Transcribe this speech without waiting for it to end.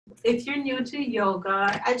if you're new to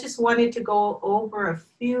yoga, I just wanted to go over a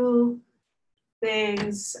few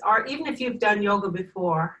things, or even if you've done yoga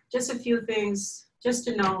before, just a few things just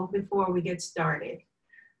to know before we get started.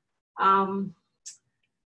 A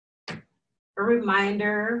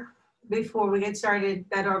reminder before we get started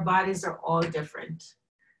that our bodies are all different.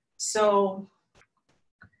 So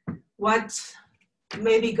what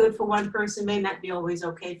may be good for one person may not be always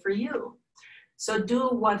okay for you. So do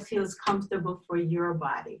what feels comfortable for your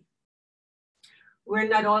body. We're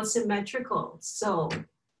not all symmetrical. So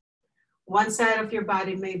one side of your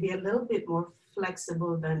body may be a little bit more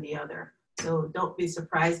flexible than the other. So don't be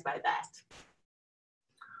surprised by that.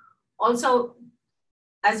 Also,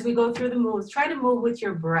 as we go through the moves, try to move with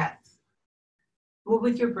your breath. Move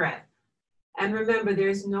with your breath. And remember,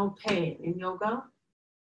 there's no pain in yoga.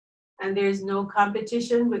 And there's no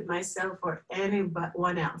competition with myself or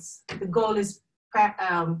anyone else. The goal is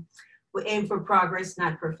we aim for progress,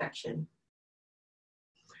 not perfection.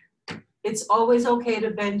 It's always okay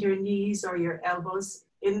to bend your knees or your elbows.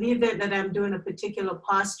 In the event that I'm doing a particular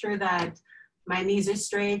posture that my knees are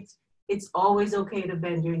straight, it's always okay to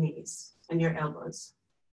bend your knees and your elbows.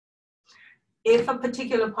 If a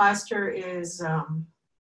particular posture is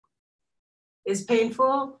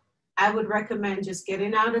painful, I would recommend just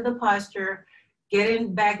getting out of the posture,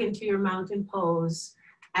 getting back into your mountain pose,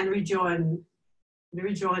 and rejoin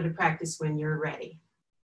the practice when you're ready.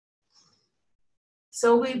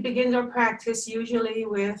 So we begin our practice usually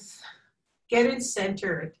with getting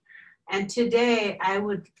centered. And today I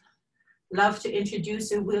would love to introduce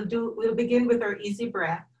you. We'll begin with our easy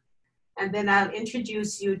breath, and then I'll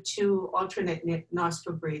introduce you to alternate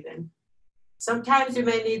nostril breathing. Sometimes you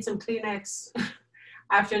may need some Kleenex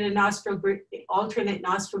after the alternate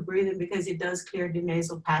nostril breathing because it does clear the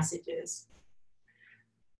nasal passages.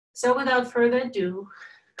 So without further ado,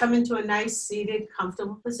 come into a nice seated,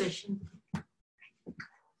 comfortable position.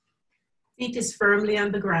 Feet is firmly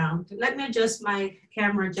on the ground. Let me adjust my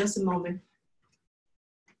camera just a moment.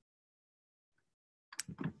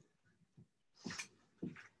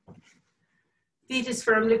 Feet is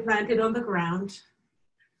firmly planted on the ground.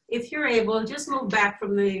 If you're able, just move back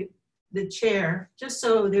from the chair, just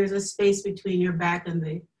so there's a space between your back and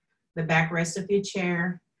the backrest of your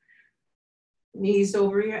chair. Knees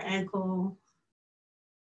over your ankle.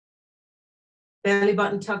 Belly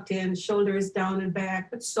button tucked in, shoulders down and back,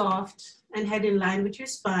 but soft, and head in line with your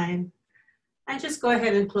spine. And just go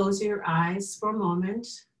ahead and close your eyes for a moment.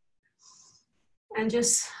 And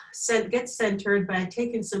just get centered by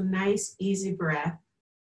taking some nice, easy breath.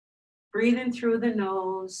 Breathing through the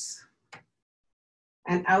nose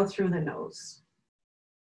and out through the nose.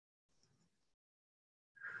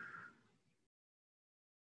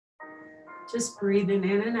 Just breathing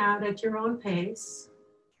in and out at your own pace.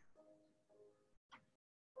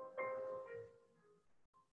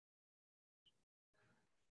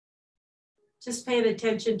 Just paying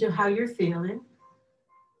attention to how you're feeling.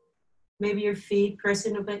 Maybe your feet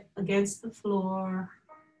pressing a bit against the floor.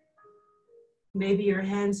 Maybe your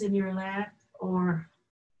hands in your lap or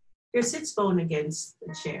your sits bone against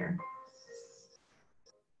the chair.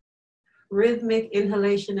 Rhythmic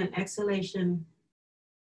inhalation and exhalation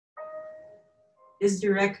is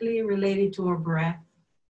directly related to our breath.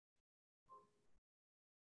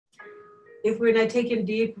 If we're not taking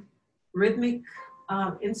deep rhythmic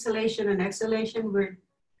inhalation and exhalation, we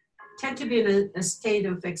tend to be in a state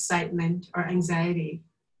of excitement or anxiety.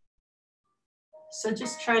 So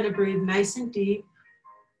just try to breathe nice and deep,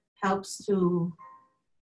 helps to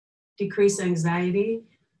decrease anxiety.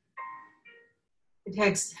 It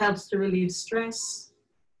helps to relieve stress.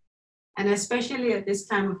 And especially at this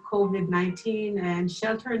time of COVID-19 and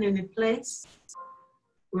sheltering in place,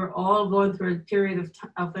 we're all going through a period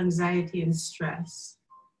of anxiety and stress.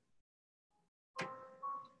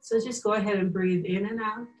 So just go ahead and breathe in and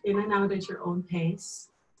out at your own pace.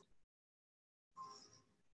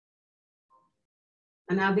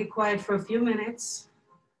 And I'll be quiet for a few minutes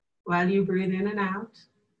while you breathe in and out.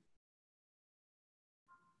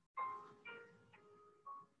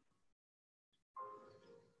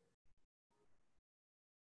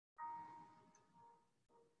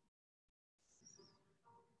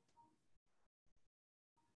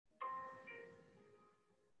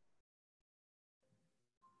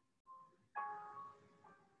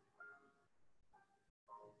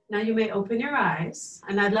 Now you may open your eyes,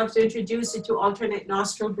 and I'd love to introduce you to alternate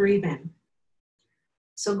nostril breathing.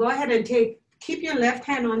 So go ahead and keep your left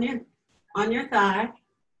hand on your thigh,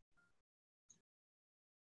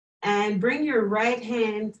 and bring your right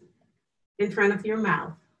hand in front of your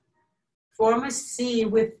mouth. Form a C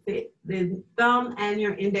with the thumb and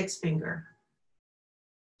your index finger.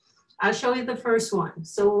 I'll show you the first one.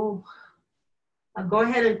 So I'll go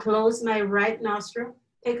ahead and close my right nostril.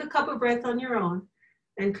 Take a couple breaths on your own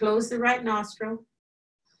and close the right nostril.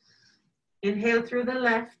 Inhale through the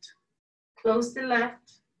left, close the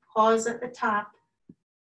left, pause at the top,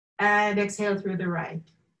 and exhale through the right.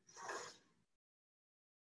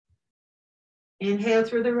 Inhale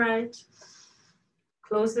through the right,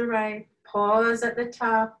 close the right, pause at the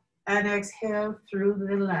top, and exhale through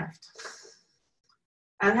the left.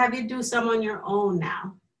 I'll have you do some on your own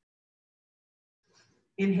now.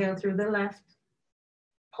 Inhale through the left,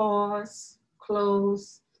 pause,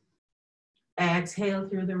 close, exhale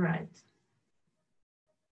through the right.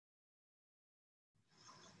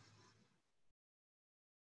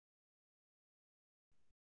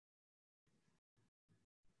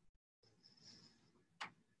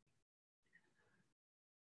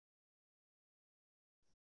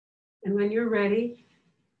 And when you're ready,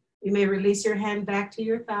 you may release your hand back to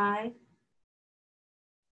your thigh.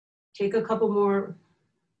 Take a couple more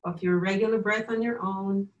of your regular breath on your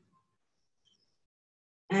own.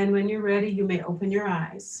 And when you're ready, you may open your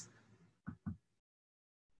eyes.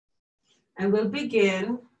 And we'll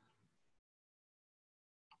begin,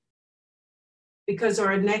 because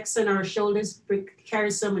our necks and our shoulders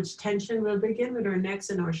carry so much tension, we'll begin with our necks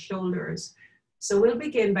and our shoulders. So we'll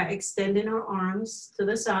begin by extending our arms to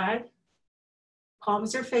the side.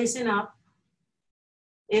 Palms are facing up.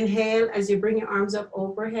 Inhale as you bring your arms up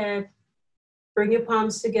overhead. Bring your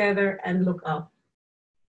palms together and look up.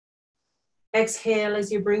 Exhale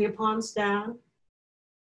as you bring your palms down.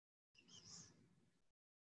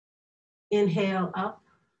 Inhale up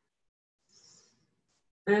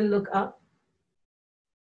and look up.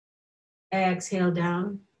 Exhale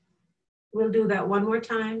down. We'll do that one more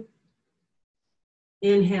time.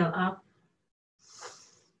 Inhale up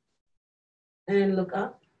and look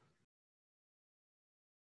up.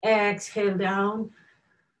 Exhale down.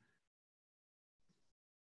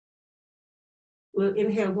 We'll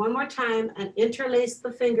inhale one more time and interlace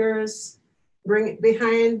the fingers. Bring it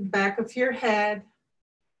behind back of your head.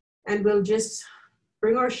 And we'll just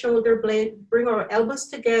bring our shoulder blade, bring our elbows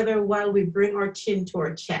together while we bring our chin to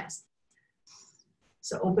our chest.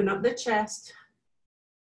 So open up the chest.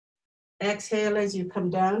 Exhale as you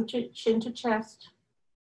come down to chin to chest.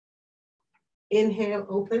 Inhale,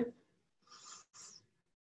 open.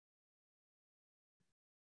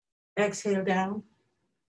 Exhale down.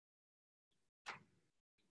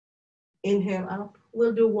 Inhale up.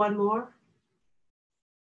 We'll do one more.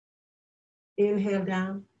 Inhale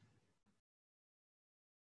down.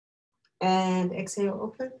 And exhale,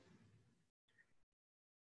 open.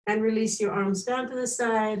 And release your arms down to the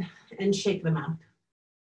side and shake them out.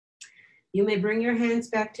 You may bring your hands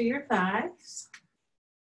back to your thighs.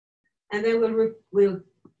 And then we'll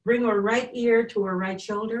bring our right ear to our right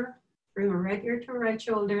shoulder. Bring our right ear to our right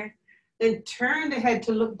shoulder. Then turn the head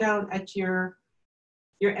to look down at your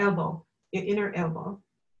elbow, your inner elbow.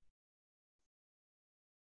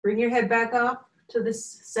 Bring your head back up to the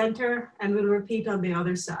center and we'll repeat on the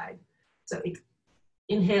other side. So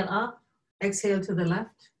inhale up, exhale to the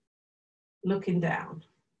left, looking down.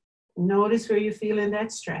 Notice where you feel in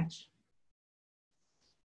that stretch.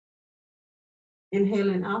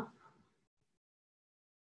 Inhaling up.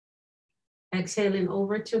 Exhaling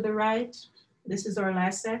over to the right. This is our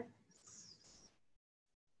last set.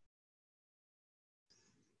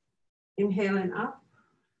 Inhaling up.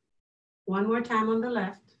 One more time on the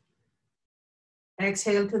left.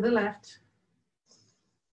 Exhale to the left.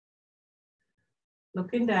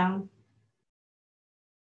 Looking down.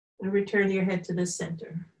 And return your head to the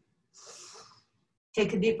center.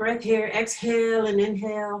 Take a deep breath here. Exhale and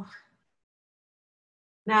inhale.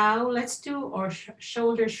 Now let's do our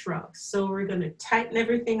shoulder shrugs. So we're going to tighten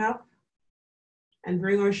everything up and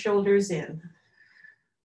bring our shoulders in.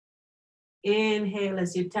 Inhale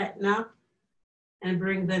as you tighten up and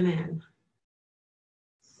bring them in.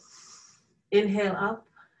 Inhale up.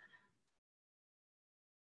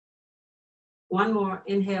 One more,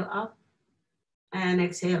 inhale up and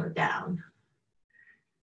exhale down.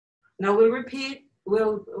 Now we'll repeat,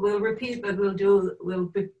 but we'll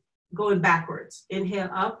be going backwards. Inhale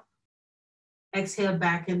up, exhale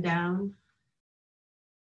back and down.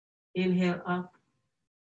 Inhale up,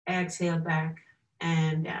 exhale back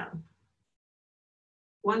and down.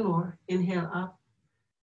 One more, inhale up,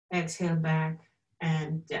 exhale back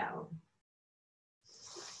and down.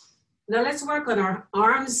 Now let's work on our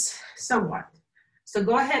arms somewhat. So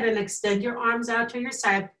go ahead and extend your arms out to your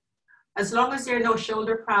side. As long as there are no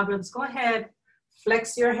shoulder problems, go ahead,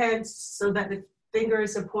 flex your hands so that the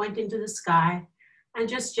fingers are pointing to the sky and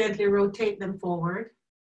just gently rotate them forward.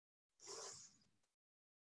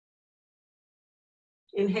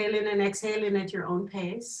 Inhaling and exhaling at your own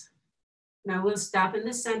pace. Now we'll stop in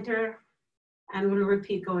the center and we'll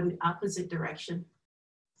repeat going the opposite direction.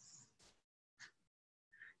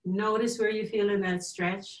 Notice where you feel in that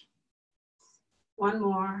stretch. One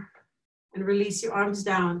more, and release your arms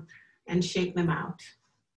down and shake them out.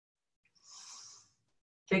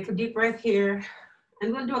 Take a deep breath here,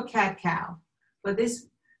 and we'll do a cat-cow. But this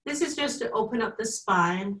is just to open up the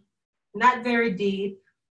spine, not very deep.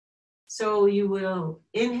 So you will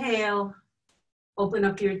inhale,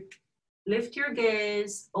 lift your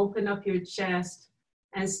gaze, open up your chest,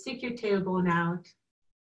 and stick your tailbone out,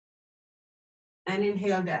 and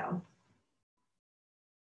inhale down.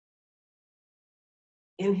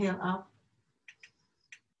 Inhale up,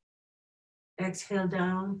 exhale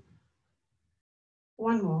down.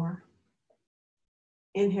 One more.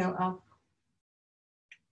 Inhale up,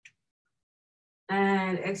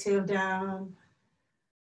 and exhale down,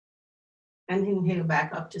 and inhale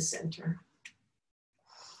back up to center.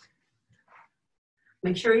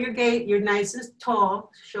 Make sure you're nice and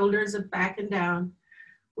tall, shoulders are back and down.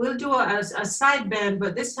 We'll do a side bend,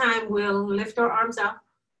 but this time we'll lift our arms up.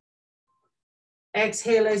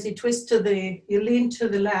 Exhale as you you lean to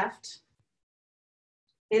the left.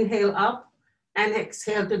 Inhale up and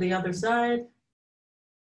exhale to the other side.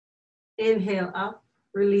 Inhale up,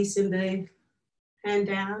 releasing the hand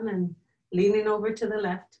down and leaning over to the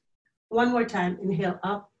left. One more time, inhale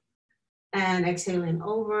up and exhaling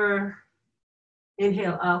over.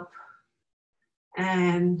 Inhale up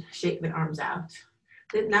and shake the arms out.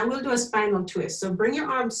 Now we'll do a spinal twist. So bring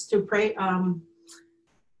your arms to pray.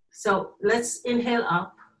 So let's inhale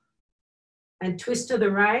up and twist to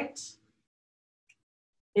the right.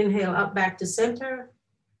 Inhale up back to center.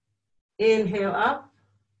 Inhale up,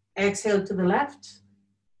 exhale to the left.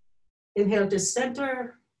 Inhale to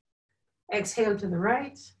center, exhale to the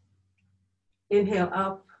right. Inhale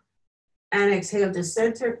up and exhale to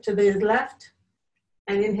center, to the left.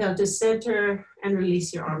 And inhale to center and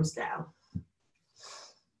release your arms down.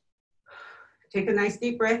 Take a nice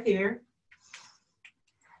deep breath here.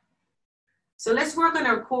 So let's work on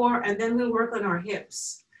our core and then we'll work on our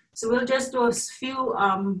hips. So we'll just do a few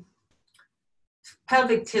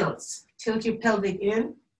pelvic tilts. Tilt your pelvic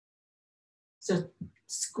in. So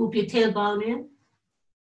scoop your tailbone in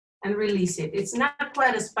and release it. It's not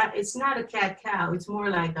quite it's not a cat-cow. It's more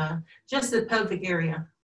like just the pelvic area.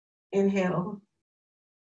 Inhale.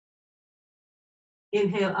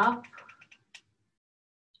 Inhale up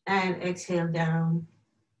and exhale down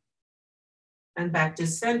and back to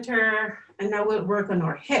center. And now we'll work on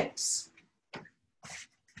our hips.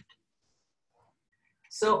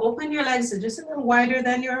 So open your legs just a little wider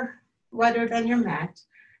than your mat.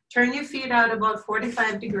 Turn your feet out about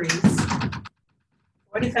 45 degrees.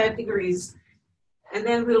 45 degrees. And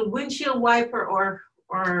then we'll windshield wiper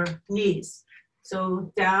or knees.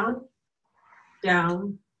 So down,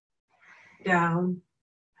 down, down,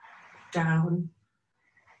 down,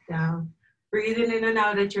 down. Breathing in and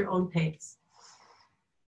out at your own pace.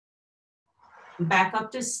 Back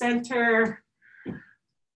up to center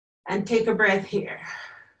and take a breath here.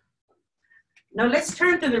 Now let's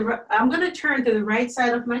turn to I'm going to turn to the right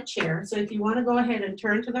side of my chair. So if you want to go ahead and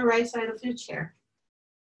turn to the right side of your chair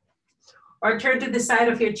or turn to the side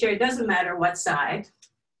of your chair, it doesn't matter what side.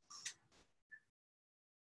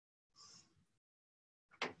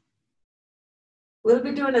 We'll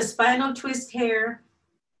be doing a spinal twist here.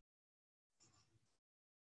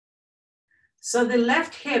 So the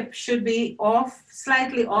left hip should be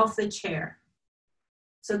slightly off the chair.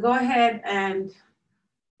 So go ahead and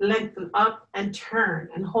lengthen up and turn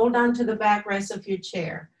and hold on to the backrest of your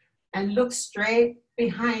chair and look straight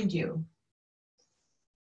behind you.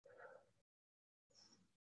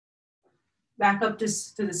 Back up to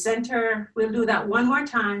the center. We'll do that one more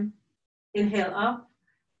time. Inhale up,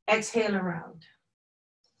 exhale around.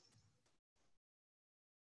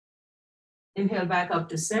 Inhale back up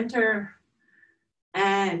to center.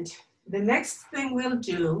 And the next thing we'll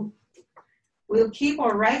do, we'll keep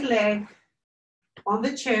our right leg on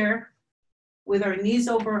the chair with our knees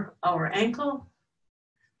over our ankle.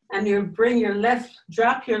 And you'll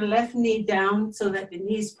drop your left knee down so that the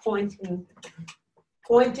knee's pointing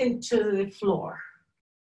to the floor.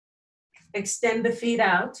 Extend the feet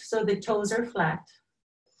out so the toes are flat.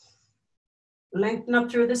 Lengthen up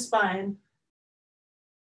through the spine.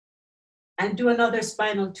 And do another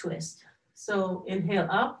spinal twist. So inhale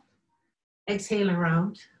up, exhale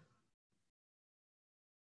around.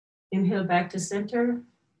 Inhale back to center.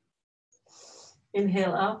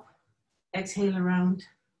 Inhale up, exhale around.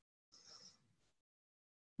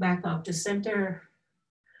 Back up to center.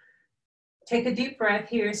 Take a deep breath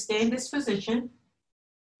here, stay in this position.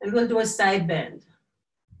 And we'll do a side bend.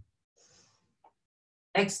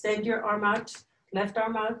 Extend your arm out, left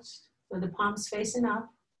arm out, with the palms facing up,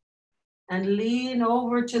 and lean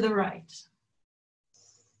over to the right.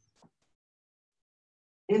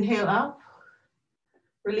 Inhale up,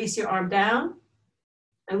 release your arm down,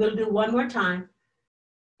 and we'll do one more time.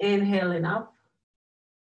 Inhaling up,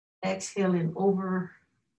 exhaling over,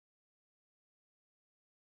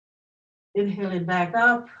 inhaling back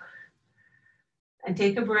up, and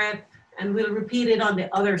take a breath, and we'll repeat it on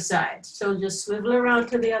the other side. So just swivel around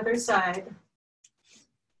to the other side.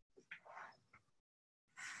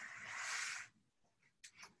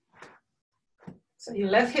 So your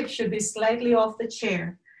left hip should be slightly off the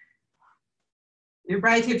chair. Your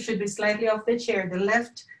right hip should be slightly off the chair. The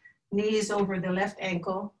left knee is over the left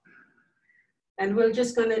ankle. And we're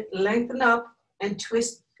just gonna lengthen up and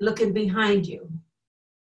twist looking behind you.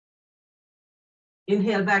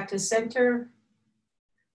 Inhale back to center.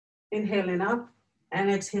 Inhaling up and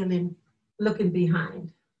exhaling, looking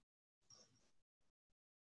behind.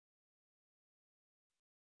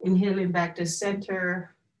 Inhaling back to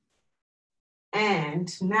center. And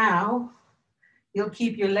now you'll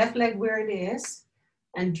keep your left leg where it is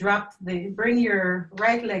and bring your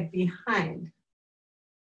right leg behind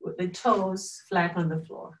with the toes flat on the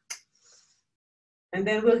floor. And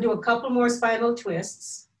then we'll do a couple more spinal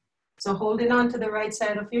twists. So holding on to the right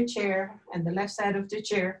side of your chair and the left side of the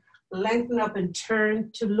chair, lengthen up and turn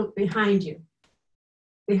to look behind you,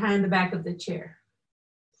 behind the back of the chair.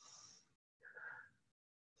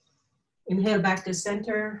 Inhale back to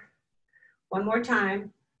center. One more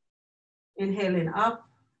time. Inhaling up,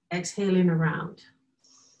 exhaling around.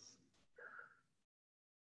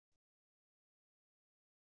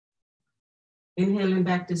 Inhaling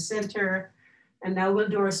back to center. And now we'll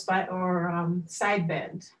do our side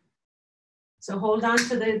bend. So hold on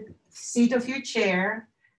to the seat of your chair.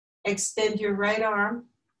 Extend your right arm.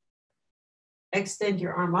 Extend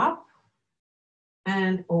your arm up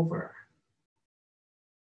and over.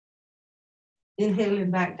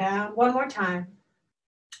 Inhaling back down. One more time.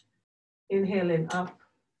 Inhaling up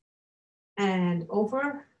and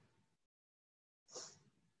over.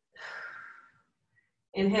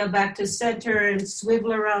 Inhale back to center and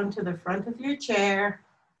swivel around to the front of your chair.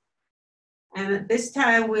 And at this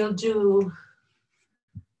time, we'll do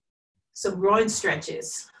some groin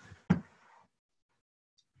stretches.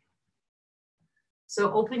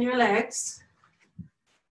 So open your legs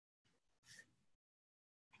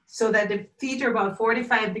so that the feet are about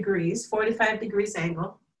 45 degrees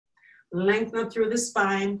angle. Lengthen up through the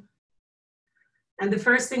spine. And the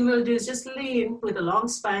first thing we'll do is just lean with a long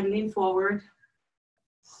spine, lean forward.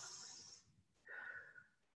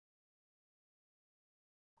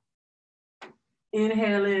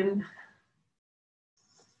 Inhaling,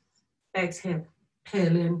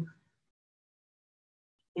 exhaling,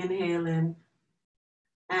 inhaling,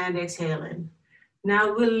 and exhaling.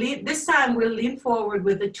 Now this time we'll lean forward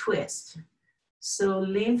with a twist. So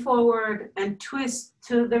lean forward and twist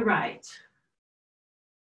to the right.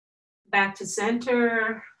 Back to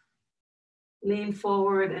center, lean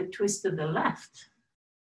forward and twist to the left.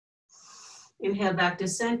 Inhale back to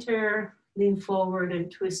center, lean forward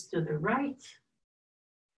and twist to the right.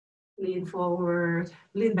 Lean forward,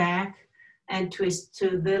 lean back, and twist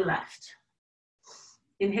to the left.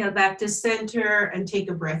 Inhale back to center and take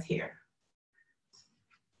a breath here.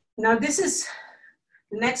 Now this is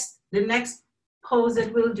the next pose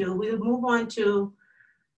that we'll do. We'll move on to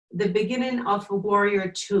the beginning of a warrior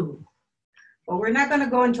two. But we're not gonna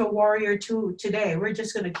go into a warrior two today. We're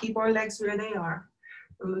just gonna keep our legs where they are.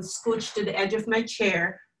 I'm gonna scooch to the edge of my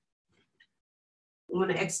chair. I'm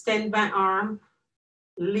gonna extend my arm.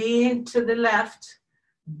 Lean to the left,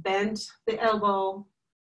 bend the elbow,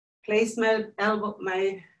 place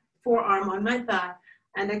my forearm on my thigh,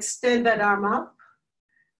 and extend that arm up.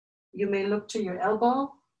 You may look to your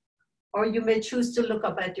elbow, or you may choose to look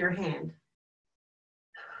up at your hand.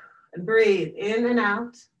 And breathe in and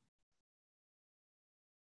out.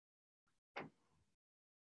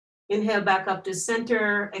 Inhale back up to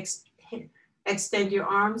center, extend your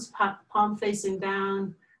arms, palm facing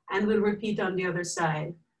down, and we'll repeat on the other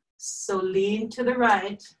side. So lean to the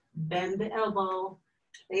right, bend the elbow,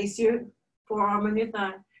 place your forearm on your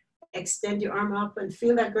thigh, extend your arm up and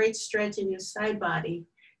feel that great stretch in your side body.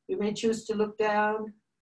 You may choose to look down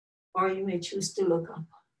or you may choose to look up.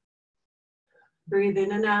 Breathe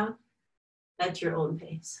in and out at your own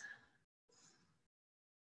pace.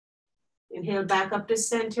 Inhale back up to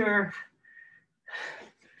center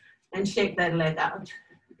and shake that leg out.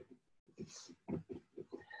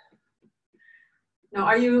 Now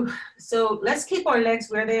so let's keep our legs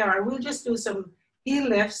where they are. We'll just do some heel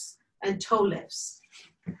lifts, and toe lifts.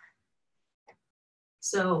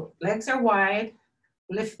 So legs are wide,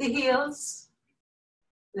 lift the heels,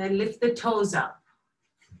 then lift the toes up.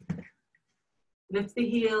 Lift the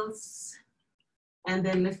heels, and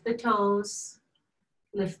then lift the toes,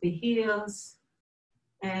 lift the heels,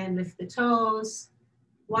 and lift the toes.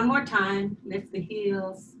 One more time, lift the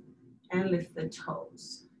heels, and lift the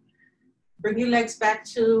toes. Bring your legs back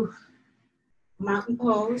to mountain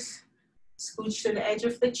pose. Scooch to the edge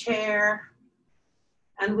of the chair,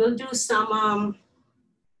 and we'll do some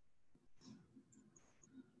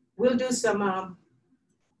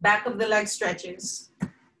back of the leg stretches.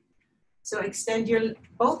 So extend your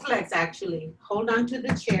both legs actually. Hold on to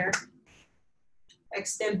the chair.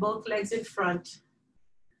 Extend both legs in front.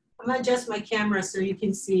 I'm gonna adjust my camera so you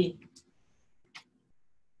can see.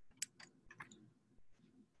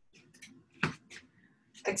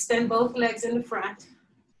 Extend both legs in the front.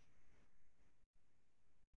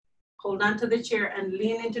 Hold on to the chair and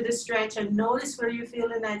lean into the stretch, and notice where you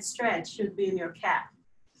feel in that stretch should be in your calf.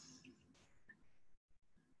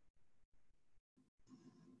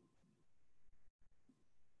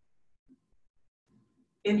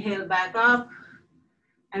 Inhale back up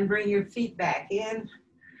and bring your feet back in.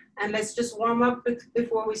 And let's just warm up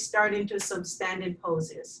before we start into some standing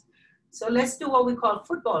poses. So let's do what we call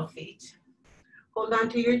football feet. Hold on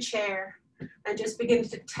to your chair and just begin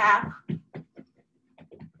to tap.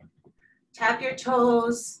 Tap your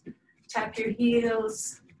toes, tap your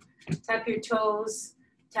heels, tap your toes,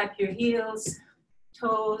 tap your heels,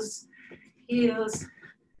 toes, heels.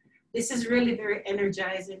 This is really very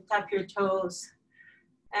energizing. Tap your toes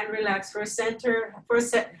and relax for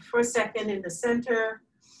a second in the center.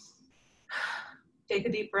 Take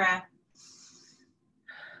a deep breath.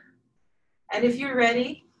 And if you're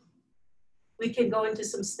ready, we can go into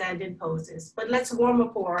some standing poses. But let's warm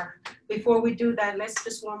up before we do that, let's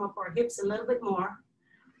just warm up our hips a little bit more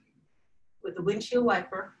with the windshield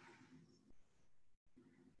wiper.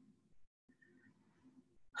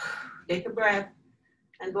 Take a breath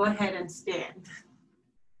and go ahead and stand.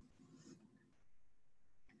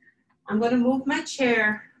 I'm going to move my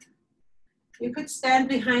chair. You could stand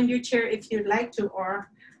behind your chair if you'd like to,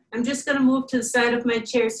 or I'm just going to move to the side of my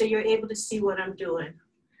chair so you're able to see what I'm doing.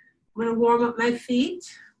 I'm going to warm up my feet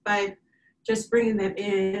by just bringing them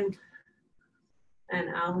in and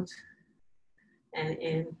out and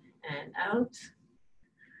in and out.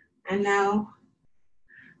 And now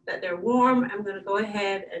that they're warm, I'm going to go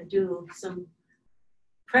ahead and do some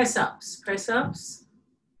press-ups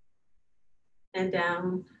and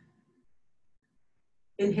down.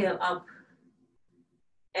 Inhale up,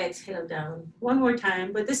 exhale down. One more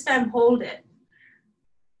time, but this time hold it.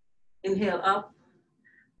 Inhale up.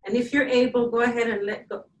 And if you're able, go ahead and let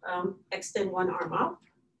go, extend one arm up.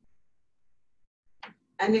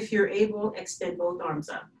 And if you're able, extend both arms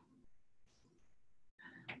up.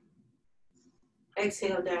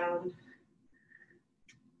 Exhale down.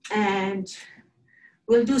 And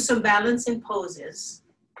we'll do some balancing poses.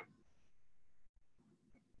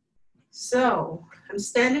 So I'm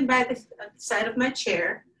standing by the side of my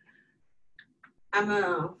chair.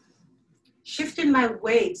 I'm shifting my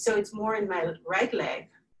weight so it's more in my right leg.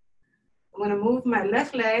 I'm going to move my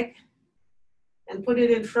left leg and put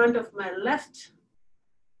it in front of my left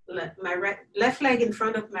leg in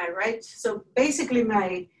front of my right. So basically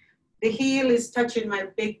the heel is touching my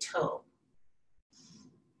big toe.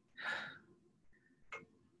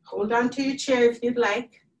 Hold on to your chair if you'd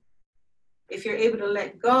like. If you're able to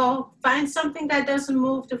let go, find something that doesn't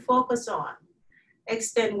move to focus on.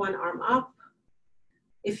 Extend one arm up.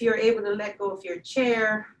 If you're able to let go of your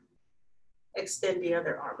chair, extend the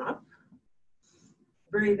other arm up.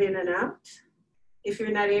 Breathe in and out. If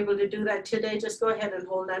you're not able to do that today, just go ahead and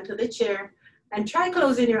hold on to the chair and try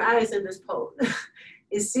closing your eyes in this pose.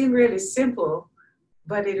 It seems really simple,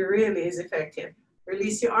 but it really is effective.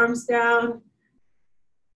 Release your arms down,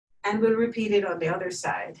 and we'll repeat it on the other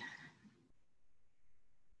side.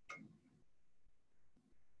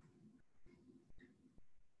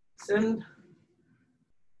 So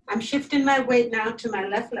I'm shifting my weight now to my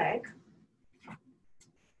left leg.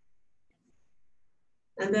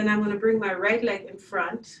 And then I'm going to bring my right leg in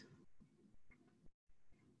front.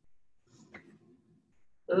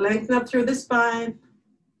 Lengthen up through the spine.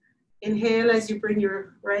 Inhale as you bring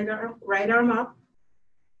your right arm up.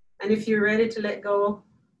 And if you're ready to let go,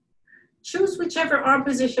 choose whichever arm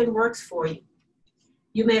position works for you.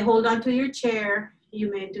 You may hold onto your chair.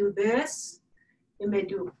 You may do this. You may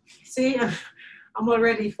do, see, I'm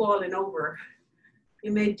already falling over.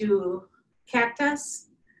 You may do cactus,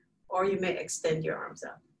 or you may extend your arms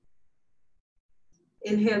up.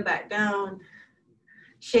 Inhale back down,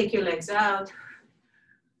 Shake your legs out.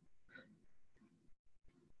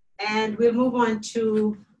 And we'll move on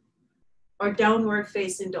to our downward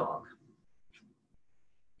facing dog.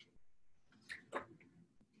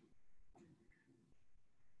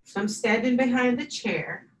 So I'm standing behind the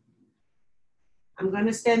chair. I'm going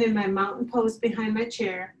to stand in my mountain pose behind my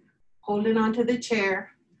chair, holding onto the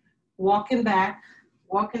chair, walking back,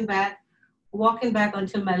 walking back, walking back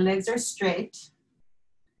until my legs are straight,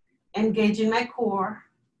 engaging my core,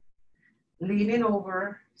 leaning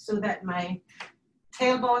over so that my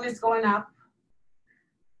tailbone is going up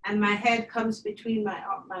and my head comes between my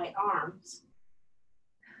arms.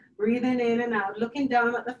 Breathing in and out, looking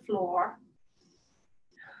down at the floor.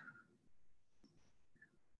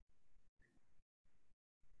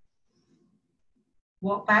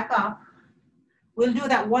 Walk back up. We'll do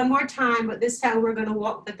that one more time, but this time we're going to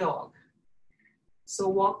walk the dog. So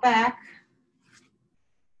walk back.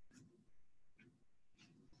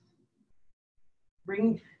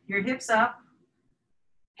 Bring your hips up.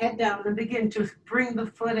 Head down and begin to bring the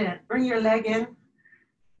foot in. Bring your leg in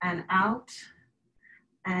and out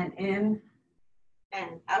and in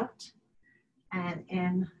and out and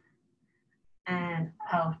in and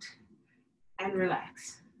out and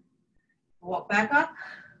relax. Walk back up.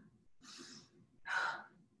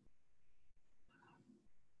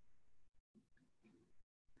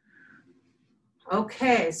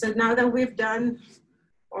 Okay, so now that we've done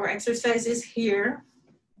our exercises here,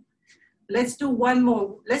 let's do one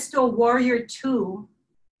more. Let's do a warrior two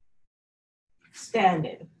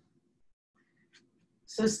standing.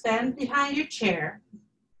 So stand behind your chair.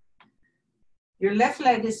 Your left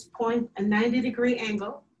leg is point a 90-degree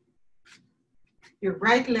angle. Your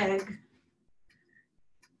right leg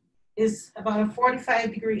is about a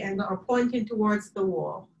 45-degree angle or pointing towards the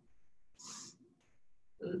wall.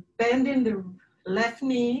 Bending the left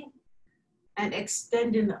knee and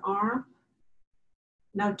extending the arm.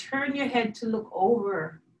 Now turn your head to look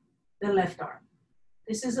over the left arm.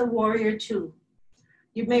 This is a warrior two.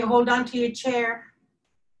 You may hold on to your chair,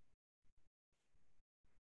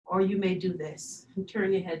 or you may do this and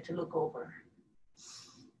turn your head to look over.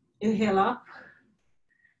 Inhale up,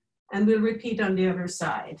 and we'll repeat on the other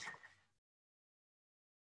side.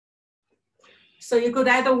 So you could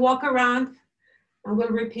either walk around, and we'll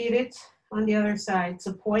repeat it on the other side.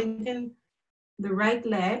 So pointing the right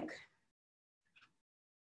leg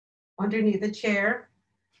underneath the chair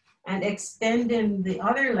and extending the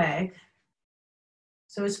other leg.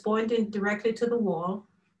 So it's pointing directly to the wall.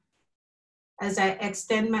 As I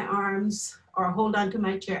extend my arms or hold onto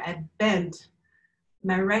my chair, I bend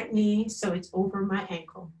my right knee so it's over my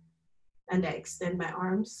ankle. And I extend my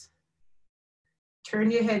arms. Turn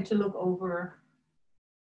your head to look over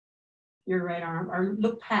your right arm or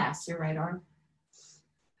look past your right arm.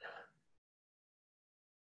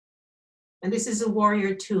 And this is a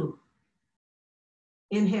warrior two.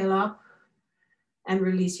 Inhale up and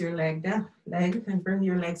release your leg and bring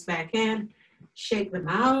your legs back in. Shake them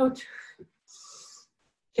out.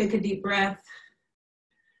 Take a deep breath.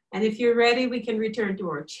 And if you're ready, we can return to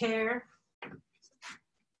our chair.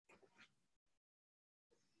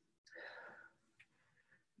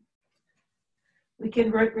 We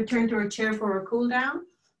can return to our chair for a cool down.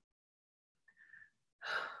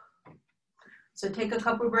 So take a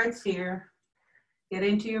couple breaths here. Get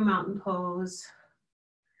into your mountain pose.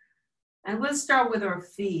 And we'll start with our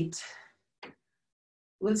feet.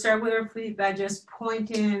 We'll start with our feet by just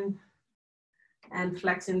pointing and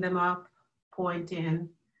flexing them up, point in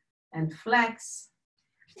and flex.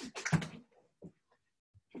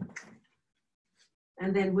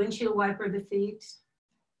 And then windshield wiper the feet.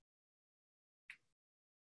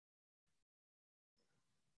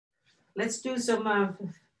 Let's do some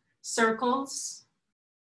circles.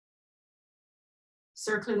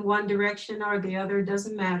 Circling one direction or the other,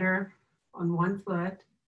 doesn't matter, on one foot.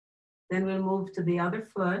 Then we'll move to the other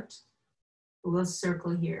foot. We'll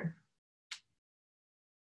circle here.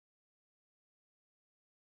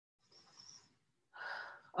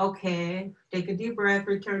 Okay, take a deep breath,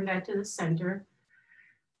 return that to the center.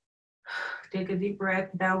 Take a deep breath.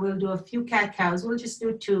 Now we'll do a few cat-cows. We'll just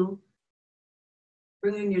do two.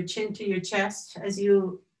 Bringing your chin to your chest as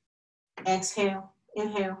you exhale,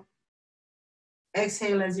 inhale.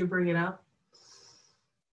 Exhale as you bring it up.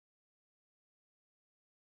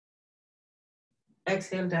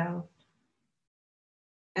 Exhale down.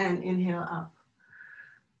 And inhale up.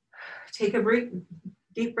 Take a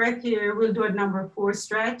deep breath here. We'll do a number 4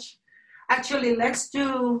 stretch. Actually, let's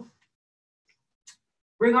bring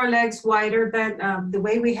our legs wider than the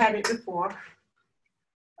way we had it before.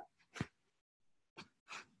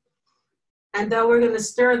 And then we're gonna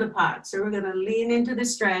stir the pot. So we're gonna lean into the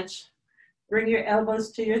stretch, bring your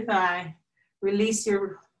elbows to your thigh, release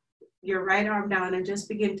your right arm down and just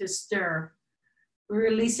begin to stir. We're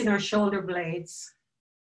releasing our shoulder blades.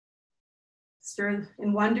 Stir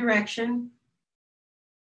in one direction.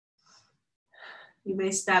 You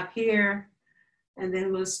may stop here and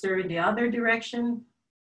then we'll stir in the other direction.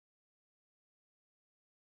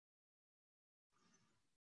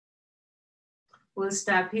 We'll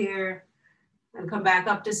stop here and come back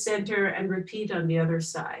up to center and repeat on the other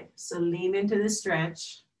side. So lean into the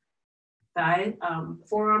stretch, thigh,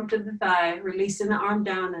 forearm to the thigh, releasing the arm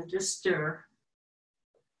down and just stir.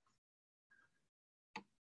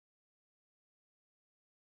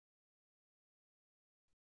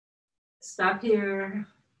 Stop here,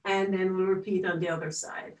 and then we'll repeat on the other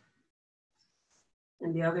side,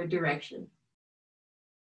 in the other direction.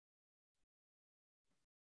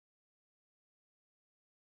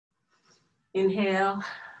 Inhale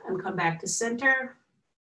and come back to center.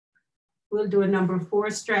 We'll do a number 4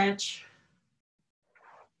 stretch.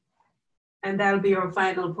 And that'll be our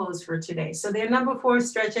final pose for today. So the number 4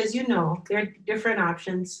 stretch, as you know, there are different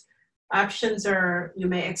options. Options are, you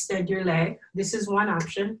may extend your leg. This is one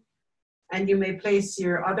option. And you may place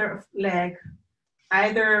your other leg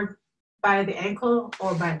either by the ankle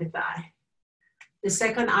or by the thigh. The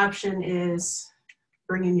second option is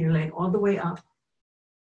bringing your leg all the way up.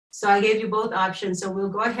 So I gave you both options. So we'll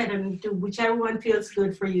go ahead and do whichever one feels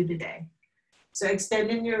good for you today. So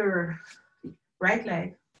extending your right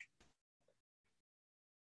leg.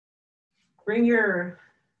 Bring your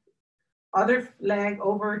other leg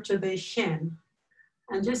over to the shin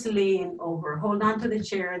and just lean over. Hold on to the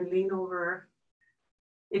chair and lean over.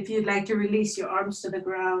 If you'd like to release your arms to the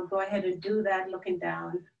ground, go ahead and do that, looking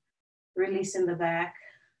down, releasing the back.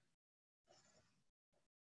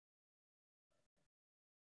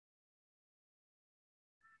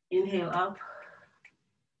 Inhale up,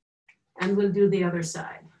 and we'll do the other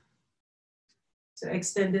side. So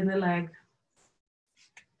extending the leg,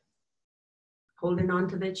 holding on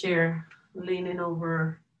to the chair, leaning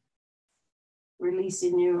over,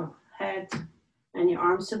 releasing your head and your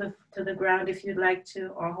arms to the ground if you'd like to,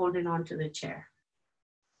 or holding on to the chair.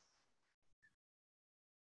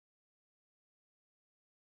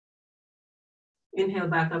 Inhale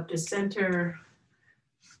back up to center.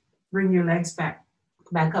 Bring your legs back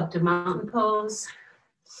up to mountain pose.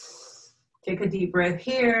 Take a deep breath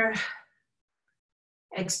here.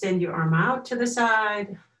 Extend your arm out to the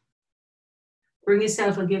side. Bring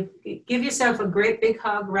yourself give yourself a great big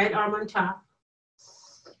hug, right arm on top.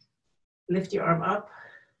 Lift your arm up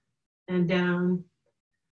and down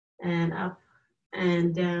and up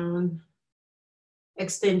and down.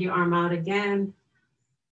 Extend your arm out again.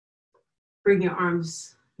 Bring your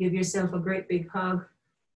arms, give yourself a great big hug.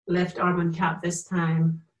 Left arm on top this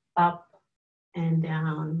time, up and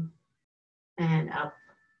down and up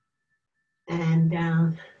and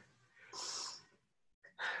down.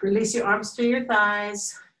 Release your arms to your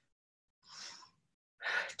thighs.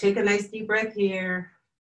 Take a nice deep breath here.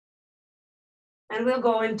 And we'll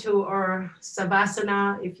go into our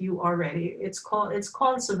Savasana if you are ready. It's called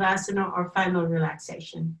Savasana or final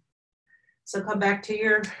relaxation. So come back to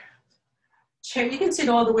your chair. You can sit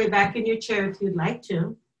all the way back in your chair if you'd like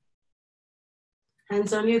to.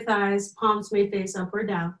 Hands on your thighs, palms may face up or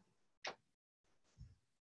down.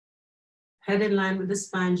 Head in line with the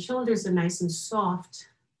spine, shoulders are nice and soft.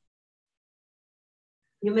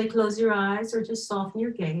 You may close your eyes or just soften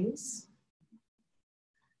your gaze.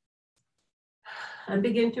 And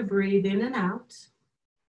begin to breathe in and out.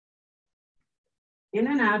 In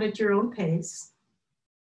and out at your own pace.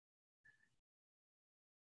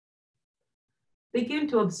 Begin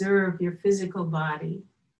to observe your physical body.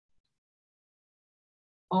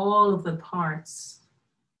 All of the parts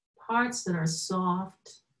that are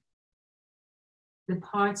soft, the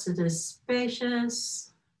parts that are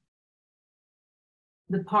spacious,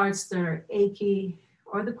 the parts that are achy,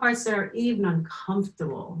 or the parts that are even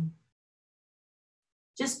uncomfortable.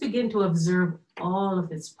 Just begin to observe all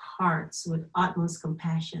of its parts with utmost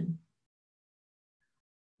compassion.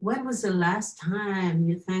 When was the last time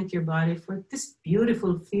you thanked your body for this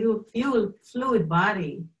beautiful fluid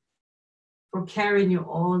body for carrying you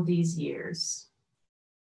all these years?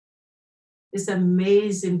 This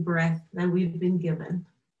amazing breath that we've been given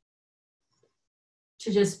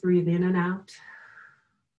to just breathe in and out.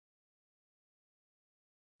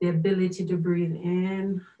 The ability to breathe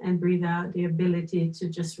in and breathe out, the ability to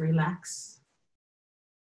just relax.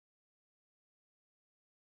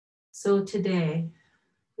 So today,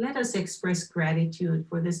 let us express gratitude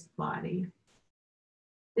for this body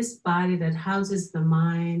that houses the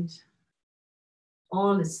mind,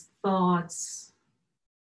 all its thoughts,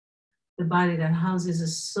 the body that houses a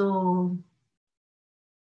soul,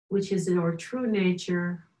 which is in our true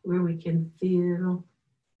nature, where we can feel,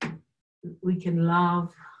 we can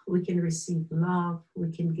love, we can receive love,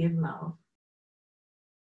 we can give love.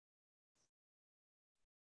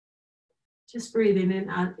 Just breathing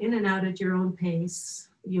in and out at your own pace.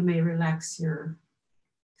 You may relax your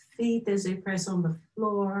feet as they press on the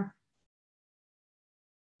floor.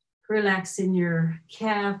 Relaxing your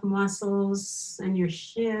calf muscles and your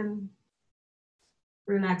shin.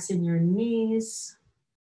 Relaxing your knees,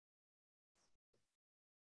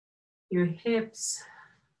 your hips,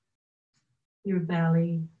 your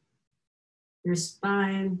belly, your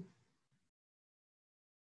spine.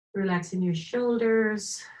 Relaxing your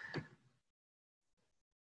shoulders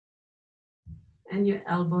and your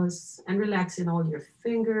elbows, and relaxing all your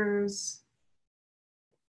fingers.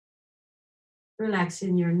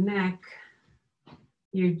 Relaxing your neck,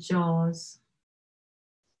 your jaws,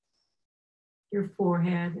 your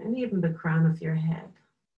forehead, and even the crown of your head.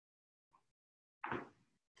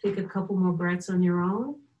 Take a couple more breaths on your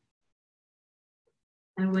own.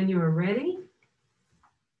 And when you are ready,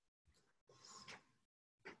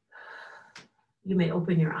 you may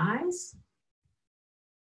open your eyes.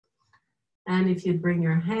 And if you bring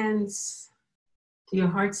your hands to your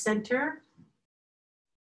heart center,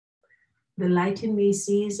 the light in me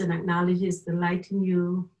sees and acknowledges the light in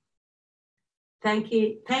you. Thank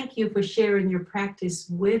you for sharing your practice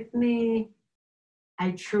with me.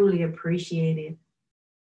 I truly appreciate it.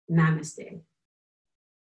 Namaste.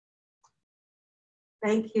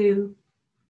 Thank you.